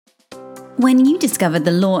When you discovered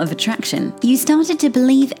the law of attraction, you started to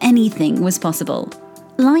believe anything was possible.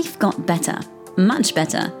 Life got better, much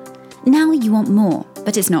better. Now you want more,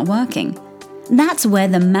 but it's not working. That's where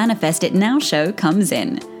the Manifest It Now show comes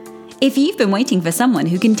in. If you've been waiting for someone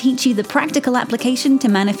who can teach you the practical application to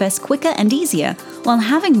manifest quicker and easier while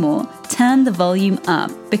having more, turn the volume up,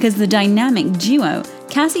 because the dynamic duo,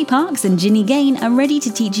 Cassie Parks and Ginny Gain, are ready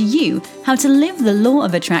to teach you how to live the law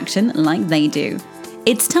of attraction like they do.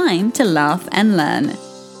 It's time to laugh and learn.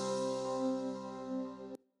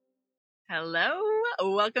 Hello,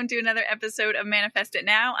 welcome to another episode of Manifest It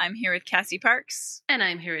Now. I'm here with Cassie Parks. And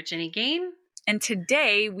I'm here with Ginny Gain. And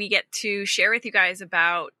today we get to share with you guys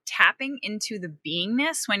about tapping into the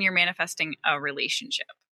beingness when you're manifesting a relationship.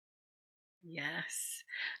 Yes.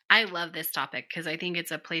 I love this topic because I think it's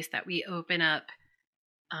a place that we open up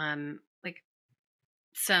like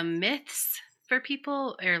some myths for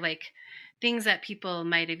people, or like things that people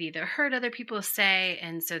might have either heard other people say,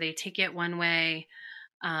 and so they take it one way,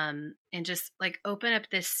 and just like open up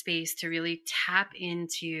this space to really tap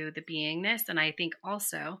into the beingness. And I think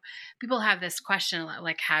also people have this question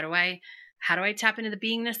like, how do I tap into the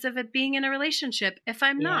beingness of it being in a relationship if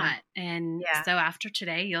I'm not? And so after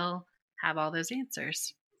today, you'll have all those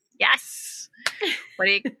answers. Yes. What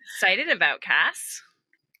are you excited about, Cass?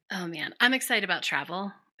 Oh man, I'm excited about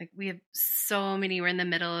travel. Like we have so many, we're in the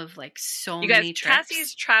middle of like so you guys, many trips.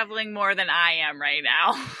 Cassie's traveling more than I am right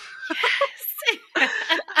now. Yes.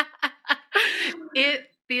 It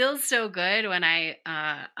feels so good when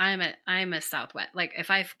I'm a Southwest. Like if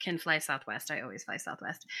I can fly Southwest, I always fly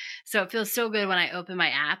Southwest. So it feels so good when I open my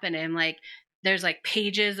app and I'm like, there's like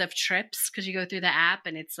pages of trips because you go through the app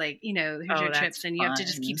and it's like, you know, here's your trips and you have to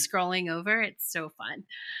just keep scrolling over. It's so fun.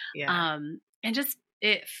 Yeah. And just,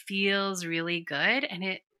 it feels really good. And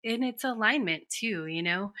it's alignment too, you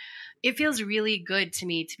know, it feels really good to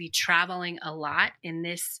me to be traveling a lot in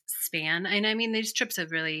this span. And I mean, these trips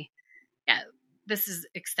have really, this is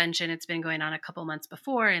extension. It's been going on a couple months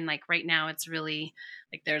before. And like right now it's really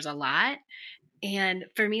like, there's a lot. And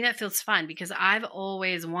for me, that feels fun because I've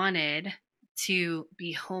always wanted to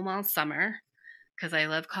be home all summer because I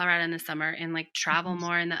love Colorado in the summer and like travel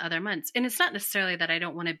more in the other months. And it's not necessarily that I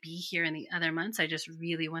don't want to be here in the other months. I just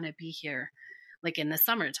really want to be here like in the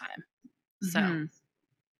summertime. So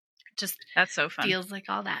just that's so fun. Feels like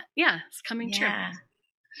all that. Yeah, it's coming true.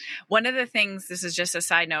 One of the things, this is just a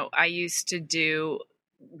side note, I used to do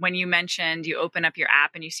when you mentioned you open up your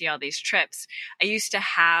app and you see all these trips, I used to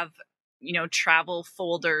have, you know, travel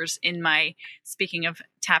folders in my, speaking of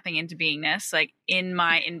tapping into beingness, like in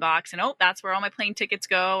my inbox, and that's where all my plane tickets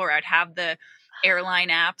go. Or I'd have the airline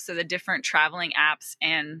apps or the different traveling apps.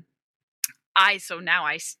 And so now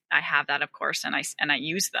I have that, of course, and I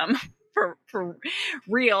use them for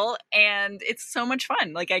real. And it's so much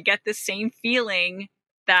fun. Like I get the same feeling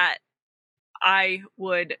that I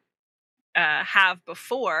would have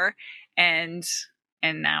before, and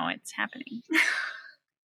now it's happening.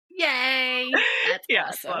 Yay! That's awesome.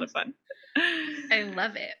 It's a lot of fun. I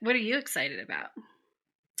love it. What are you excited about?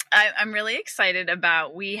 I'm really excited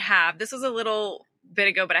about, this was a little bit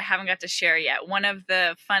ago, but I haven't got to share yet. One of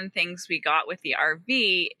the fun things we got with the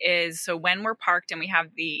RV is, so when we're parked and we have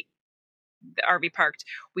the RV parked,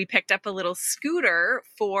 we picked up a little scooter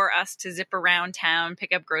for us to zip around town,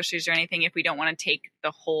 pick up groceries or anything if we don't want to take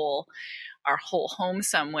our whole home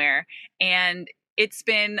somewhere. And it's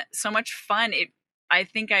been so much fun. I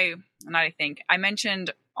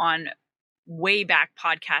mentioned on way back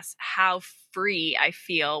podcasts how free I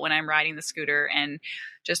feel when I'm riding the scooter and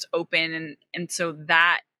just open. And so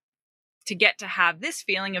that, to get to have this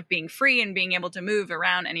feeling of being free and being able to move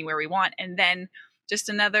around anywhere we want, and then just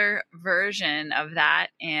another version of that.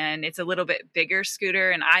 And it's a little bit bigger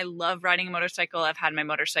scooter. And I love riding a motorcycle. I've had my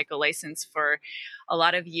motorcycle license for a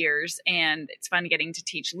lot of years, and it's fun getting to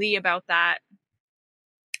teach Lee about that.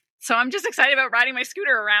 So I'm just excited about riding my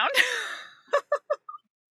scooter around.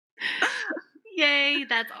 Yay,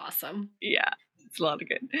 that's awesome. Yeah, it's a lot of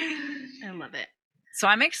good. I love it. So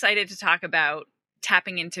I'm excited to talk about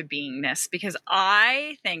tapping into beingness, because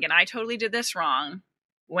I think, and I totally did this wrong,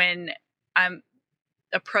 when I'm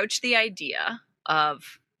approached the idea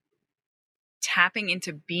of tapping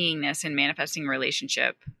into beingness and manifesting a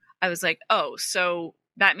relationship, I was like, oh, so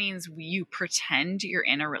that means you pretend you're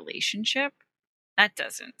in a relationship? That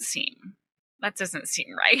doesn't seem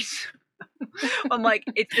right. I'm like,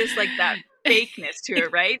 it's just like that fakeness to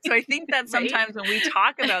it, right? So I think that sometimes when we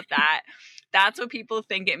talk about that, that's what people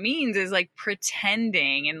think it means, is like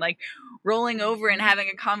pretending and like rolling over and having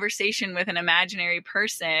a conversation with an imaginary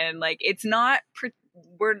person. Like it's not,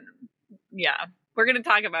 we're going to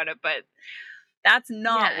talk about it, but That's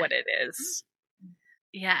not Yeah. what it is.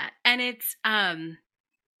 Yeah. And it's, and,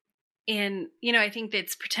 I think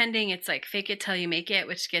that's pretending. It's like fake it till you make it,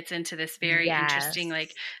 which gets into this very interesting,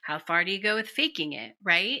 like, how far do you go with faking it?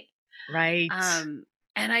 Right. Right.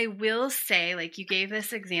 And I will say, like, you gave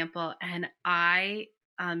this example, and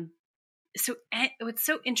what's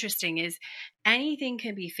so interesting is anything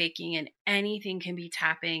can be faking and anything can be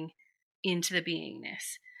tapping into the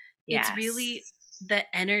beingness. Yes. It's really the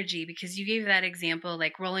energy, because you gave that example,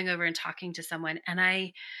 like rolling over and talking to someone. And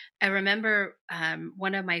I remember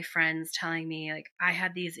one of my friends telling me, like, I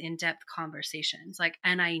had these in-depth conversations, like,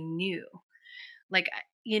 and I knew, like,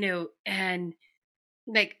 and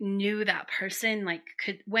like knew that person, like,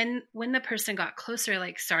 could, when the person got closer,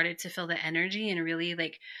 like, started to feel the energy and really,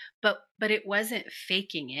 like, but it wasn't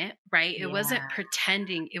faking it, right? It wasn't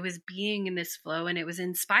pretending. It was being in this flow, and it was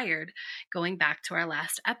inspired, going back to our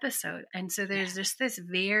last episode. And so there's just this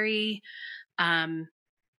very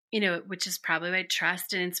which is probably why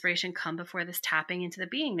trust and inspiration come before this tapping into the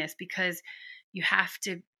beingness, because you have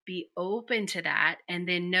to be open to that, and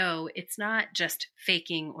then know it's not just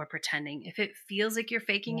faking or pretending. If it feels like you're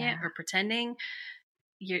faking it or pretending,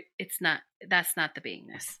 that's not the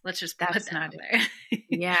beingness. Let's just put that out there.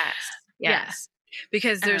 Yes. Yeah.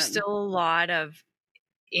 Because there's still a lot of,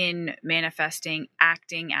 in manifesting,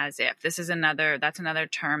 acting as if. That's another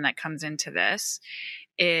term that comes into this,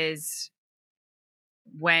 is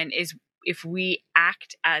if we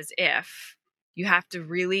act as if, you have to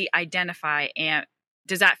really identify, and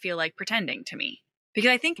does that feel like pretending to me? Because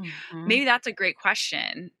I think maybe that's a great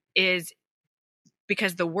question, is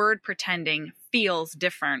because the word pretending feels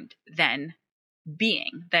different than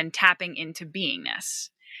tapping into beingness.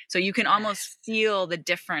 So you can almost feel the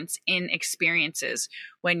difference in experiences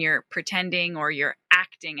when you're pretending or you're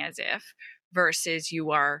acting as if, versus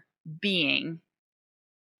you're being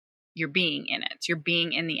in it. You're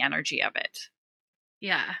being in the energy of it.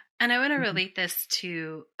 Yeah. And I want to relate this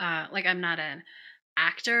to, like, I'm not an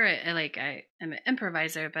actor. I am an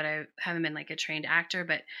improviser, but I haven't been, like, a trained actor.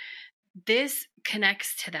 But this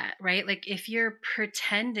connects to that, right? Like, if you're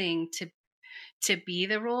pretending to be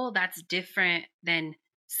the role, that's different than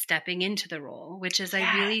stepping into the role, which is,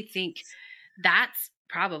 I really think that's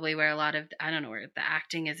probably where a lot of, I don't know where the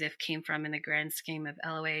acting as if came from in the grand scheme of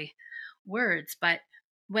LOA words. But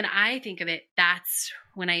when I think of it, that's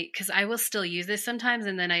when because I will still use this sometimes,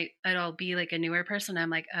 and then it'll be like a newer person. I'm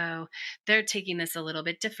like, oh, they're taking this a little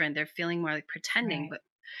bit different. They're feeling more like pretending. Right. But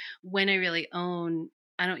when I really own,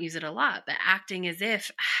 I don't use it a lot, but acting as if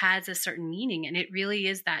has a certain meaning. And it really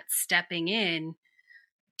is that stepping in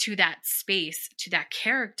to that space, to that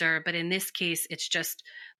character. But in this case, it's just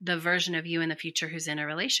the version of you in the future who's in a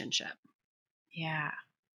relationship. Yeah.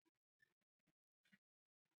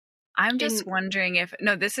 I'm just wondering if,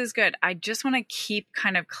 no, this is good. I just want to keep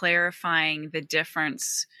kind of clarifying the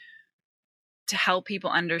difference to help people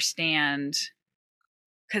understand,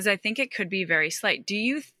 because I think it could be very slight. Do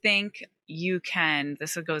you think you can,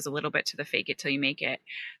 this goes a little bit to the fake it till you make it,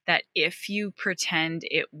 that if you pretend,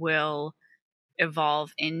 it will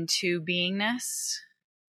evolve into beingness?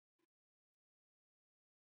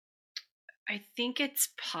 I think it's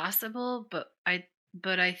possible, but I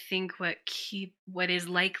think what is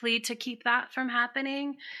likely to keep that from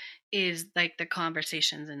happening is, like, the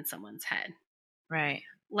conversations in someone's head. Right.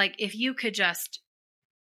 Like, if you could just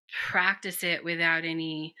practice it without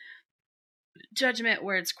any judgment,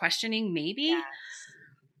 words, questioning, maybe. Yes.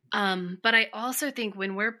 But I also think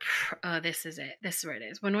when we're, this is where it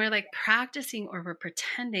is. When we're, like, practicing or we're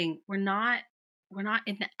pretending, we're not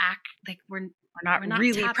in the act. Like, we're not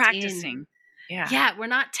really practicing. Yeah, we're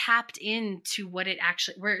not tapped into what it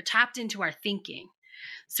actually, we're tapped into our thinking.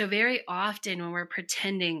 So very often when we're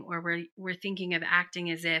pretending, or we're thinking of acting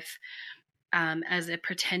as if, as a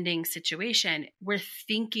pretending situation, we're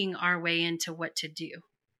thinking our way into what to do.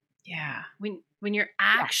 Yeah. When you're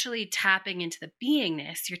actually tapping into the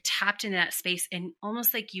beingness, you're tapped into that space, and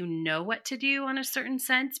almost like you know what to do on a certain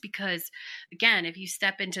sense. Because again, if you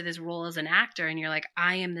step into this role as an actor and you're like,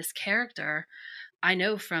 I am this character, I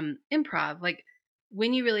know from improv, like,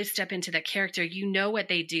 when you really step into that character, you know what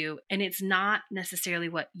they do, and it's not necessarily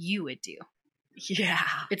what you would do. Yeah.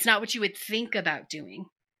 It's not what you would think about doing,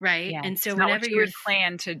 right? Yeah. And so it's whenever not what you would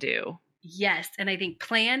plan to do. Yes, and I think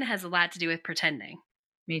plan has a lot to do with pretending.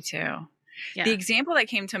 Me too. Yeah. The example that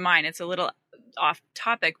came to mind, it's a little off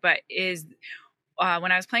topic, but is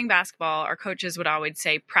when I was playing basketball, our coaches would always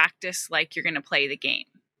say, practice like you're going to play the game.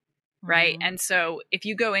 Right. And so if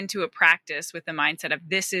you go into a practice with the mindset of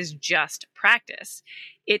this is just practice,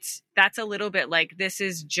 that's a little bit like this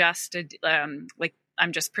is just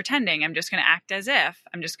I'm just pretending. I'm just going to act as if.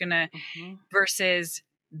 I'm just going to, versus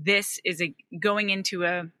this is going into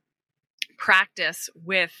a practice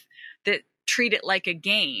with that, treat it like a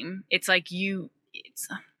game. It's like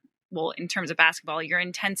well, in terms of basketball, your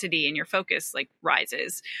intensity and your focus like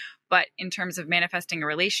rises. But in terms of manifesting a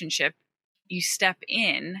relationship, you step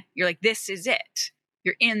in, you're like, this is it.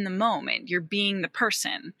 You're in the moment. You're being the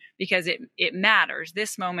person because it matters.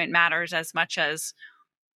 This moment matters as much as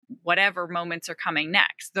whatever moments are coming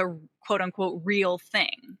next, the quote unquote real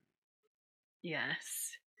thing.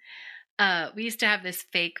 Yes. We used to have this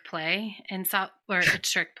fake play or a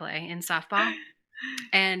trick play in softball.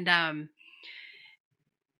 And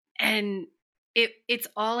it's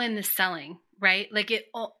all in the selling, right? Like it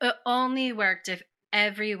only worked if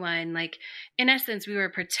everyone, like in essence, we were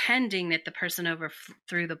pretending that the person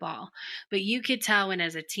overthrew the ball, but you could tell when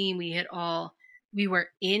as a team we were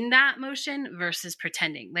in that motion versus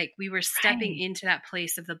pretending, like we were stepping into that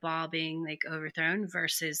place of the ball being like overthrown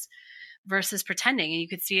versus pretending, and you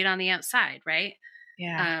could see it on the outside, right?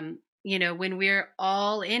 Yeah. When we're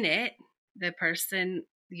all in it, the person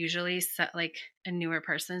usually like a newer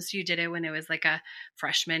person. So you did it when it was like a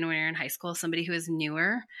freshman when you're in high school, somebody who is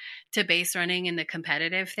newer to base running and the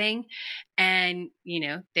competitive thing. And,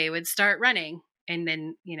 they would start running and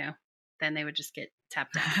then, then they would just get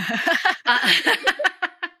tapped out.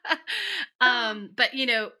 But,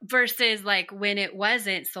 versus like when it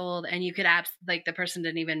wasn't sold and you could like the person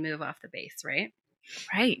didn't even move off the base, right?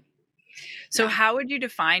 Right. So how would you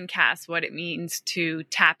define, Cass, what it means to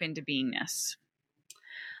tap into beingness?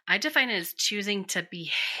 I define it as choosing to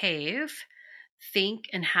behave, think,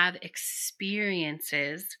 and have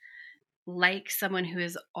experiences like someone who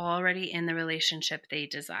is already in the relationship they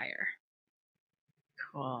desire.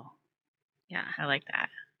 Cool. Yeah. I like that.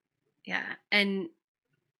 Yeah.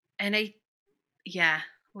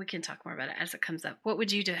 We can talk more about it as it comes up. What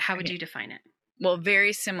would you do? How would you define it? Well,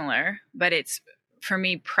 very similar, but it's for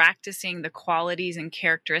me practicing the qualities and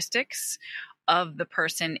characteristics of the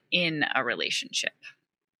person in a relationship.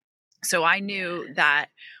 So I knew that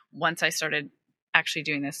once I started actually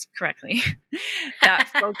doing this correctly, that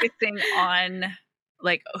focusing on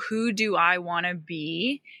like, who do I want to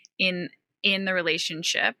be in the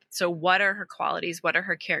relationship? So what are her qualities? What are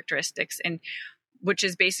her characteristics? And which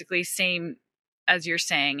is basically same as you're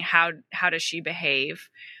saying, how does she behave?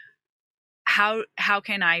 How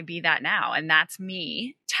can I be that now? And that's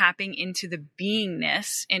me tapping into the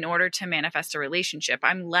beingness in order to manifest a relationship.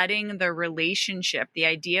 I'm letting the relationship, the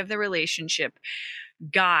idea of the relationship,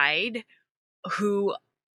 guide who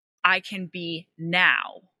I can be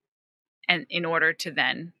now, and in order to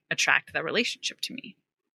then attract the relationship to me.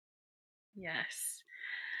 Yes.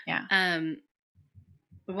 Yeah.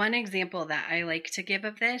 One example that I like to give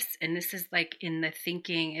of this, and this is like in the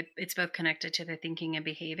thinking, it's both connected to the thinking and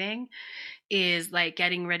behaving, is like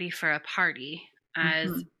getting ready for a party as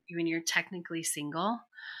when you're technically single,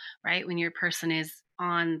 right? When your person is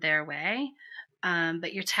on their way,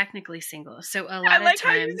 but you're technically single. So a lot of times, I like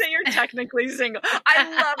how you say you're technically single. I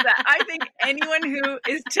love that. I think anyone who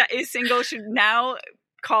is single should now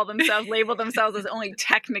label themselves as only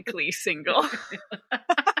technically single.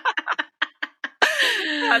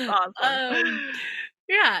 That's awesome.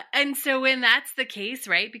 Yeah. And so when that's the case,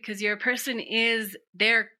 right, because your person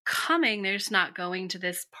they're coming, they're just not going to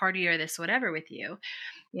this party or this whatever with you,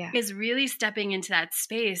 is really stepping into that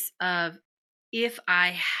space of, if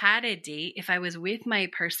I had a date, if I was with my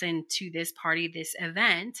person to this party, this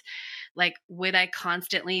event, like, would I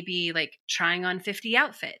constantly be like trying on 50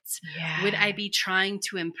 outfits? Yeah. Would I be trying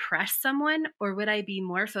to impress someone, or would I be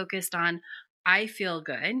more focused on, I feel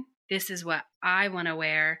good, this is what I want to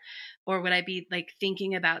wear? Or would I be like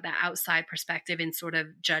thinking about the outside perspective and sort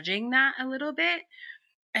of judging that a little bit?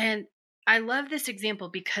 And I love this example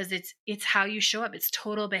because it's how you show up. It's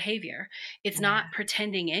total behavior. It's not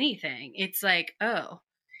pretending anything. It's like, oh,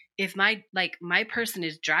 if my person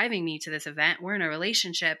is driving me to this event, we're in a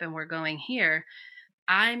relationship and we're going here,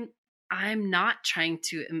 I'm not trying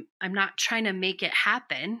to make it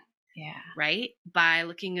happen. Yeah. Right. By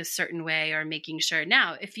looking a certain way or making sure.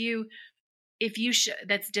 Now, if you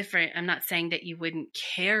that's different. I'm not saying that you wouldn't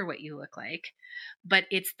care what you look like, but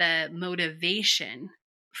it's the motivation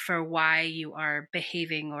for why you are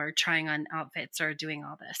behaving or trying on outfits or doing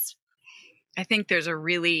all this. I think there's a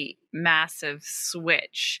really massive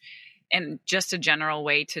switch, and just a general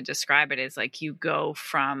way to describe it is like, you go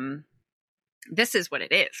from, this is what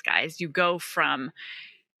it is, guys. You go from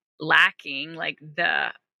lacking, like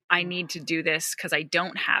I need to do this because I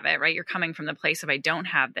don't have it, right? You're coming from the place of I don't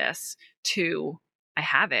have this to I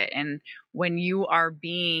have it. And when you are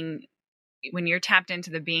being when you're tapped into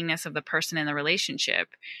the beingness of the person in the relationship,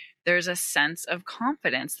 there's a sense of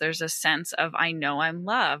confidence. There's a sense of, I know I'm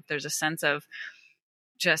loved. There's a sense of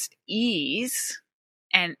just ease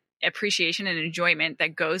and appreciation and enjoyment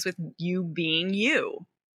that goes with you being you.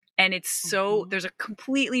 And it's so, there's a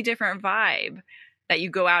completely different vibe that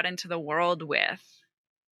you go out into the world with,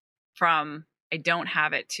 from I don't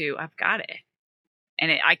have it to I've got it.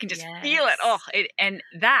 And I can just feel it. And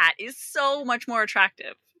that is so much more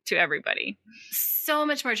attractive to everybody. So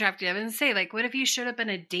much more attractive. I was gonna say, like, what if you showed up on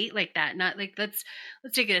a date like that? Not like, let's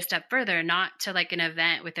take it a step further, not to like an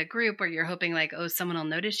event with a group where you're hoping like, oh, someone will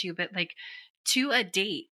notice you, but like to a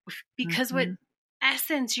date, because what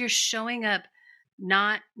essence, you're showing up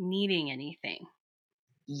not needing anything.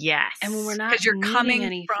 Yes. And when we're not, because you're coming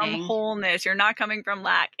anything, from wholeness, you're not coming from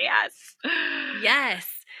lack. Yes.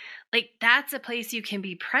 Like, that's a place you can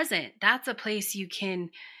be present. That's a place you can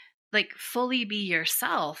like fully be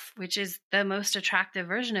yourself, which is the most attractive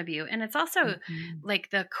version of you. And it's also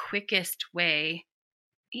like the quickest way.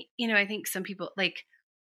 You know, I think some people like,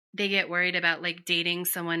 they get worried about like dating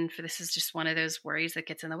someone for, this is just one of those worries that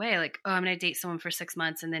gets in the way. Like, oh, I'm going to date someone for 6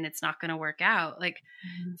 months and then it's not going to work out. Like,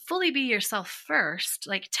 fully be yourself first,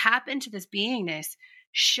 like tap into this beingness,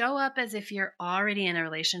 show up as if you're already in a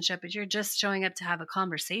relationship, but you're just showing up to have a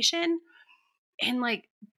conversation. And like,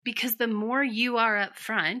 because the more you are up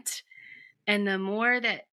front and the more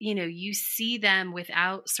that, you know, you see them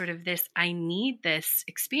without sort of this, I need this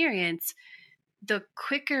experience, the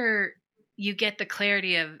quicker you get the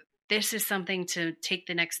clarity of, this is something to take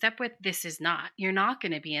the next step with. This is not. You're not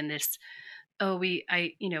going to be in this,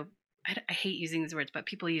 I hate using these words, but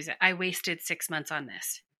people use it. I wasted 6 months on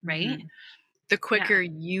this, right? The quicker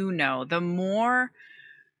you know, the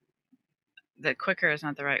quicker is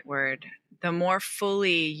not the right word. The more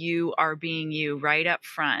fully you are being you right up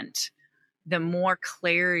front, the more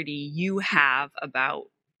clarity you have about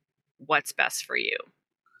what's best for you.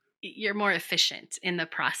 You're more efficient in the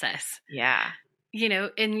process. Yeah. You know,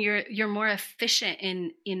 and you're more efficient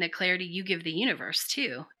in the clarity you give the universe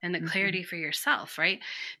too, and the clarity for yourself, right?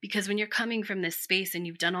 Because when you're coming from this space and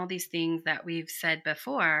you've done all these things that we've said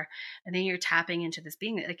before, and then you're tapping into this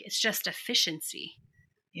being, like, it's just efficiency.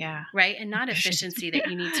 Yeah. Right. And not efficiency that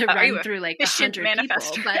you need to run through like 100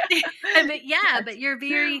 people, but you're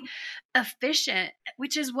very efficient,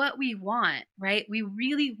 which is what we want, right? We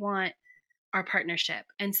really want our partnership.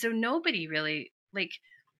 And so nobody really, like,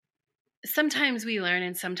 sometimes we learn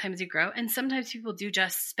and sometimes you grow, and sometimes people do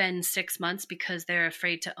just spend 6 months because they're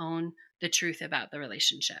afraid to own the truth about the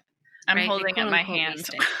relationship. I'm holding up my hand.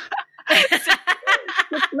 6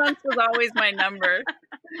 months was always my number.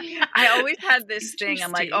 I always had this thing.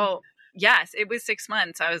 I'm like, oh, yes, it was 6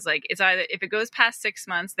 months. I was like, it's either, if it goes past 6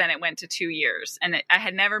 months, then it went to 2 years. And I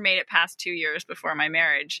had never made it past 2 years before my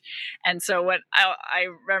marriage. And so what I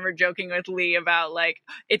remember joking with Lee about, like,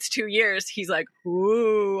 it's 2 years. He's like,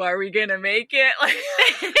 ooh, are we going to make it? Like,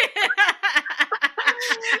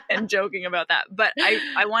 and joking about that. But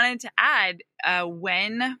I wanted to add,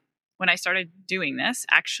 when I started doing this,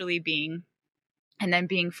 actually being, and then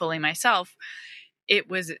being fully myself,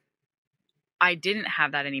 I didn't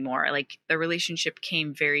have that anymore. Like, the relationship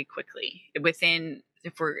came very quickly. Within,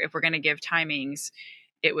 if we're going to give timings,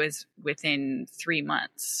 it was within 3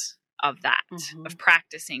 months of that, of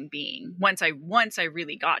practicing being, once I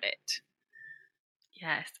really got it.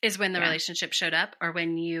 Yes. Is when the relationship showed up, or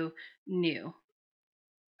when you knew?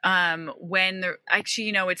 Actually,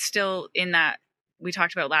 you know, it's still in that, we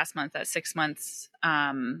talked about last month, that 6 months,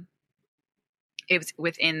 it was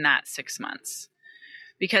within that 6 months.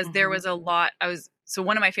 Because there was a lot, so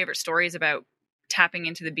one of my favorite stories about tapping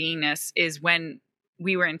into the beingness is when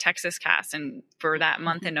we were in Texas, Cass, and for that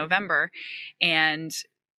month in November, and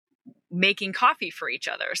making coffee for each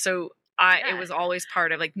other. So it was always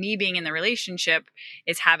part of, like, me being in the relationship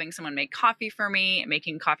is having someone make coffee for me,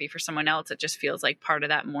 making coffee for someone else. It just feels like part of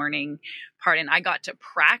that morning part. And I got to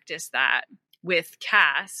practice that with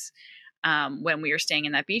Cass when we were staying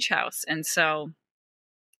in that beach house. And so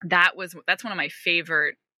that's one of my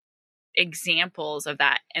favorite examples of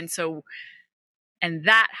that. And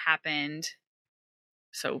that happened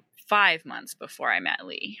 5 months before I met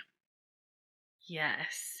Lee.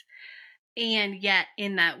 Yes. And yet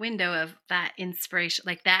in that window of that inspiration,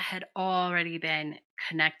 like, that had already been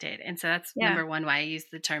connected. And so that's number one, why I use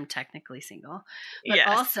the term technically single, but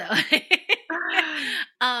also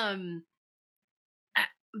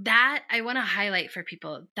that I want to highlight for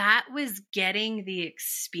people, that was getting the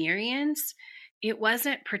experience. It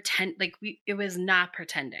wasn't it was not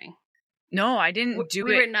pretending. No, I didn't do it.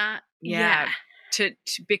 We were not. To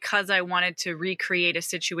because I wanted to recreate a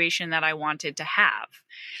situation that I wanted to have.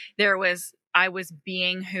 I was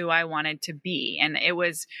being who I wanted to be, and it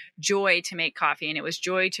was joy to make coffee, and it was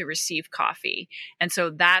joy to receive coffee. And so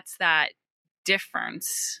that's that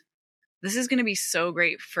difference. This is going to be so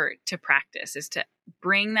great to practice, is to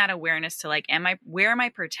bring that awareness to like, where am I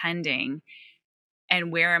pretending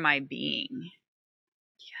and where am I being?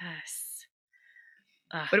 Yes.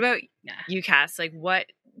 What about you, Cass? Like,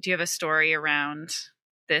 do you have a story around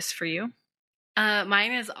this for you?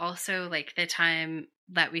 Mine is also like the time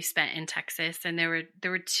that we spent in Texas, and there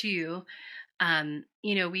were two,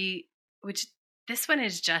 which this one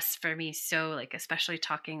is just for me. So like, especially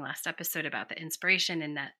talking last episode about the inspiration,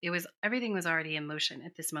 and that everything was already in motion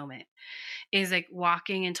at this moment, is like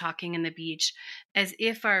walking and talking on the beach as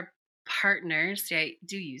if our partners, I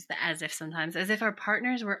do use the as if sometimes, as if our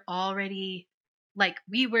partners were already, like,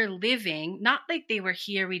 we were living, not like they were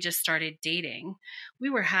here, we just started dating. We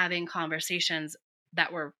were having conversations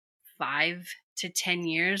that were 5 to 10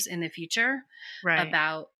 years in the future, right,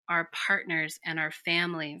 about our partners and our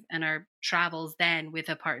families and our travels then with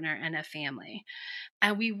a partner and a family.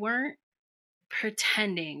 And we weren't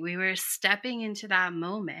pretending. We were stepping into that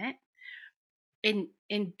moment in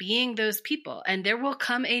being those people. And there will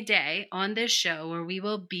come a day on this show where we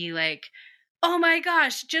will be like, oh my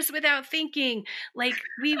gosh, just without thinking, like,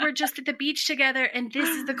 we were just at the beach together and this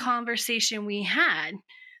is the conversation we had.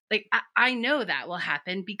 Like, I know that will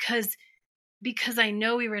happen because I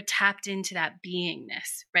know we were tapped into that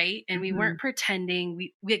beingness, right? And we weren't pretending.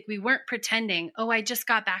 We weren't pretending, oh, I just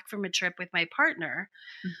got back from a trip with my partner.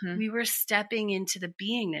 We were stepping into the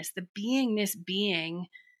beingness being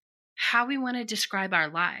how we want to describe our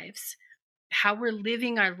lives, how we're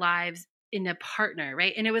living our lives in a partner,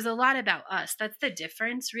 right? And it was a lot about us. That's the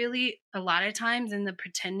difference, really. A lot of times in the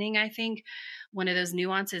pretending, I think one of those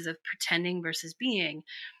nuances of pretending versus being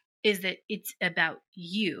is that it's about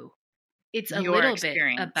you. It's a little bit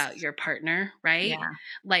about your partner, right? Yeah.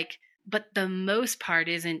 Like, but the most part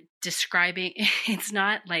isn't describing, it's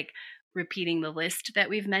not like repeating the list that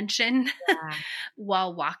we've mentioned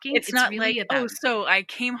while walking. It's not really like, about, so I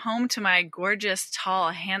came home to my gorgeous,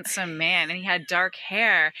 tall, handsome man and he had dark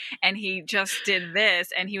hair and he just did this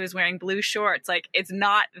and he was wearing blue shorts. Like, it's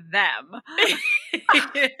not them.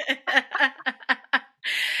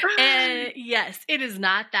 And yes, it is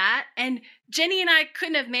not that. And Jenny and I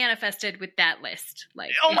couldn't have manifested with that list.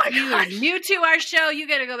 Like, oh my if you gosh, are new to our show, you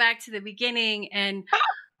got to go back to the beginning and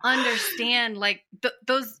understand like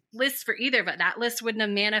those lists for either, but that list wouldn't have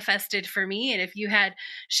manifested for me. And if you had,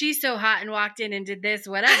 she's so hot and walked in and did this,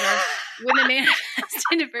 whatever, wouldn't have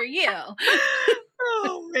manifested for you.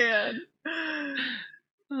 Oh man.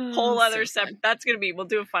 Whole other step. That's going to be, we'll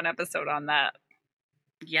do a fun episode on that.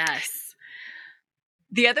 Yes.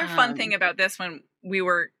 The other fun thing about this when we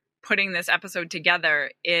were putting this episode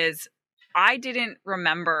together is I didn't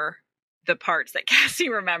remember the parts that Cassie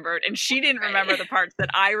remembered, and she didn't remember the parts that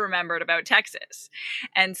I remembered about Texas.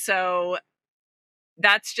 And so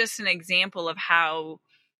that's just an example of how,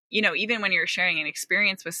 even when you're sharing an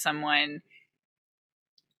experience with someone,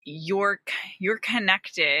 you're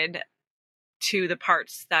connected to the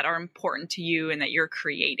parts that are important to you and that you're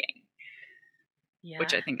creating,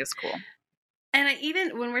 which I think is cool. And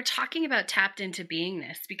even when we're talking about tapped into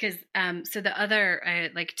beingness, because so the other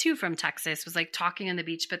like two from Texas was like talking on the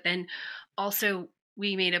beach, but then also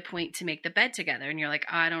we made a point to make the bed together, and you're like,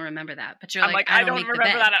 oh, I don't remember that, but you're like, I don't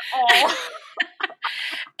remember that at all.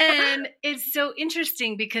 And it's so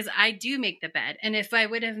interesting because I do make the bed, and if I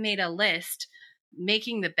would have made a list,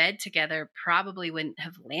 making the bed together probably wouldn't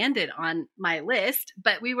have landed on my list,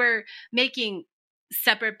 but we were making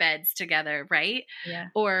separate beds together, right? Yeah.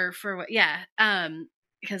 Or for what? Yeah.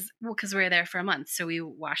 Because we were there for a month, so we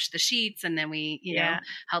washed the sheets and then we,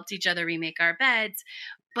 helped each other remake our beds.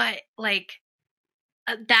 But like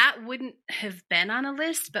that wouldn't have been on a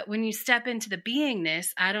list. But when you step into the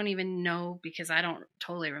beingness, I don't even know because I don't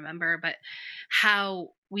totally remember, but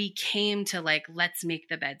how we came to like, let's make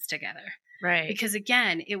the beds together, right? Because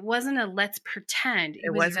again, it wasn't a let's pretend.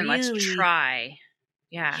 It wasn't really, let's try.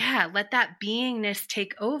 Yeah. Let that beingness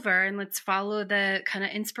take over and let's follow the kind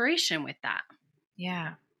of inspiration with that.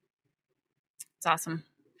 Yeah. It's awesome.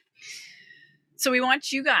 So we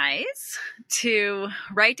want you guys to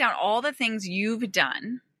write down all the things you've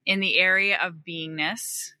done in the area of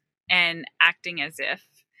beingness and acting as if,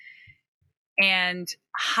 and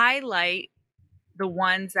highlight the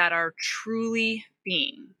ones that are truly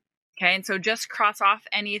being. Okay. And so just cross off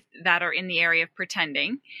any that are in the area of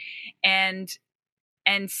pretending and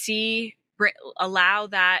allow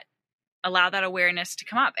that awareness to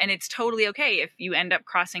come up. And it's totally okay if you end up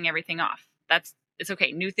crossing everything off. It's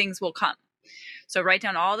okay. New things will come. So write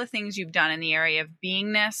down all the things you've done in the area of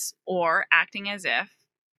beingness or acting as if.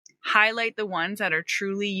 Highlight the ones that are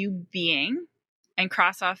truly you being, and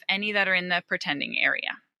cross off any that are in the pretending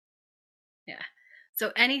area. Yeah.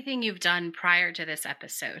 So anything you've done prior to this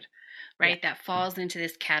episode, right, that falls into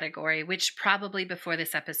this category, which probably before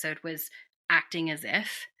this episode was acting as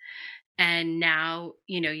if. And now,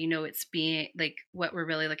 you know, it's being like what we're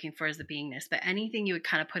really looking for is the beingness. But anything you would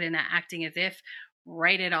kind of put in that acting as if,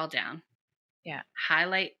 write it all down. Yeah.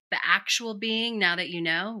 Highlight the actual being now that you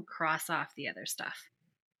know, cross off the other stuff.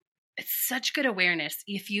 It's such good awareness.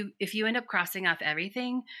 If you end up crossing off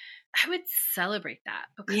everything, I would celebrate that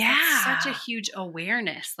because it's such a huge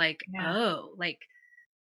awareness. Like,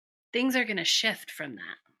 things are going to shift from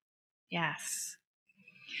that. Yes.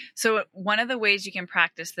 So one of the ways you can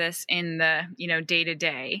practice this in the, day to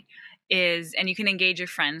day is, and you can engage your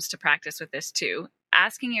friends to practice with this too,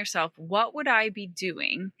 asking yourself, what would I be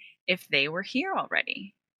doing if they were here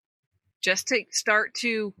already? Just to start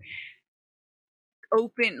to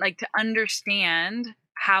open, to understand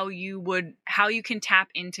how you can tap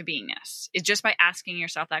into beingness. It's just by asking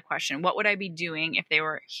yourself that question. What would I be doing if they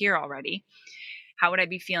were here already? How would I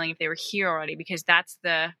be feeling if they were here already? Because that's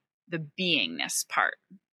the beingness part.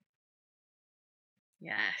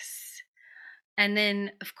 Yes. And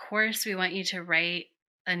then, of course, we want you to write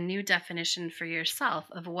a new definition for yourself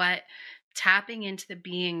of what tapping into the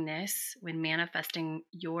beingness when manifesting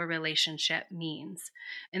your relationship means.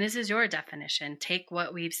 And this is your definition. Take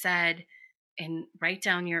what we've said and write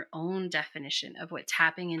down your own definition of what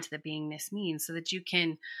tapping into the beingness means so that you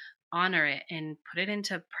can honor it and put it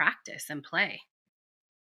into practice and play.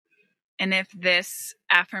 And if this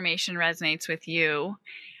affirmation resonates with you,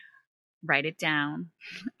 write it down.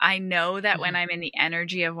 I know that when I'm in the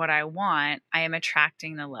energy of what I want, I am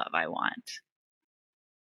attracting the love I want.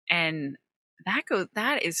 And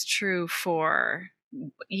that is true for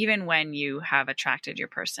even when you have attracted your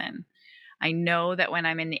person. I know that when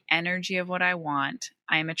I'm in the energy of what I want,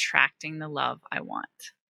 I am attracting the love I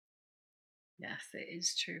want. Yes, it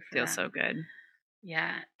is true. Feels so good.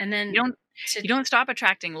 Yeah. And then you don't stop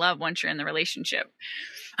attracting love once you're in the relationship.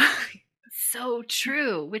 So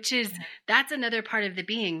true, which is, that's another part of the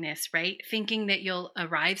beingness, right? Thinking that you'll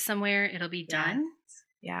arrive somewhere, it'll be done.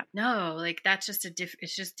 Yeah. No, that's just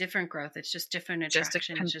it's just different growth. It's just different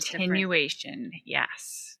attraction. Just a continuation.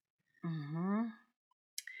 Yes. Mm-hmm.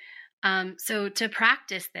 So to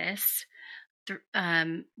practice this,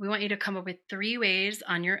 we want you to come up with 3 ways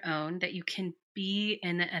on your own that you can be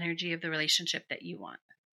in the energy of the relationship that you want.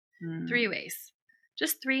 3 ways.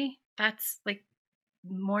 Just 3. That's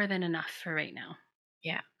more than enough for right now.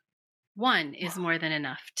 Yeah. 1 is more than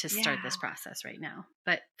enough to start this process right now,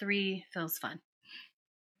 but 3 feels fun.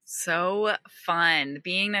 So fun.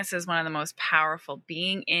 Beingness is one of the most powerful.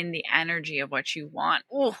 Being in the energy of what you want.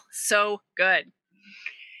 Oh, so good.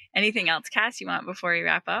 Anything else, Cass, you want before we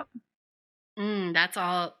wrap up? That's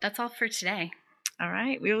all for today. All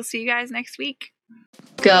right. We will see you guys next week.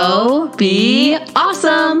 Go be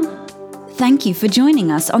awesome. Thank you for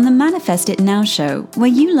joining us on the Manifest It Now show, where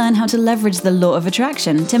you learn how to leverage the law of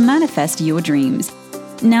attraction to manifest your dreams.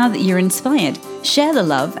 Now that you're inspired, share the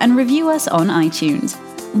love and review us on iTunes.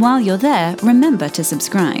 While you're there, remember to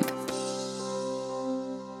subscribe.